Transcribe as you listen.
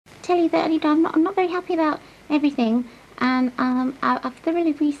tell you that, I'm not very happy about everything, and I've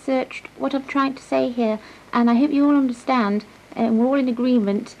thoroughly researched what I'm trying to say here, and I hope you all understand, and we're all in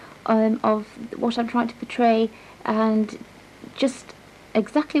agreement of what I'm trying to portray, and just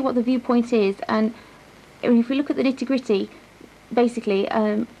exactly what the viewpoint is. And if we look at the nitty-gritty, basically,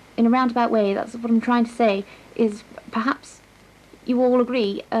 in a roundabout way, that's what I'm trying to say, is perhaps you all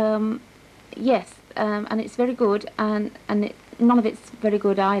agree, yes, and it's very good, and none of it's very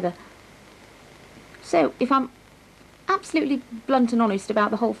good either. So, if I'm absolutely blunt and honest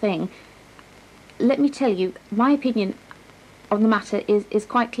about the whole thing, let me tell you, my opinion on the matter is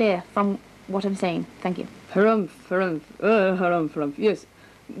quite clear from what I'm saying. Thank you. Horrumph, horrumph, horrumph, horrumph. Yes,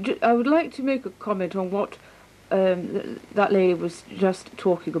 I would like to make a comment on what that lady was just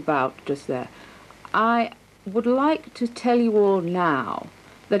talking about just there. I would like to tell you all now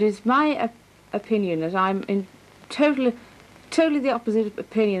that it's my opinion that I'm in totally the opposite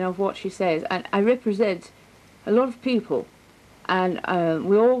opinion of what she says, and I represent a lot of people, and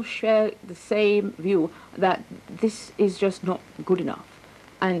we all share the same view that this is just not good enough.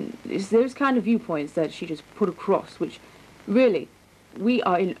 And it's those kind of viewpoints that she just put across, which really we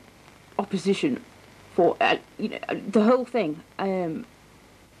are in opposition for. You know, the whole thing. Can't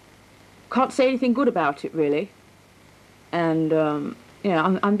say anything good about it really, and you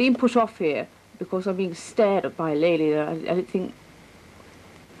know, I'm being put off here because I'm being stared at by a lady that I didn't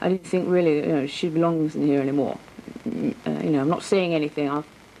think really, you know, she belongs in here anymore. You know, I'm not saying anything. I'll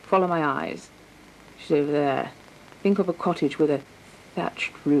follow my eyes. She's over there. Think of a cottage with a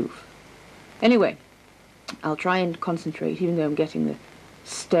thatched roof. Anyway, I'll try and concentrate, even though I'm getting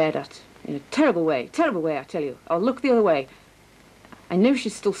stared at in a terrible way, I tell you. I'll look the other way. I know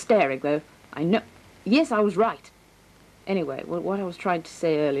she's still staring, though. I know. Yes, I was right. Anyway, what I was trying to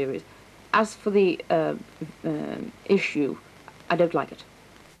say earlier is, as for the issue, I don't like it.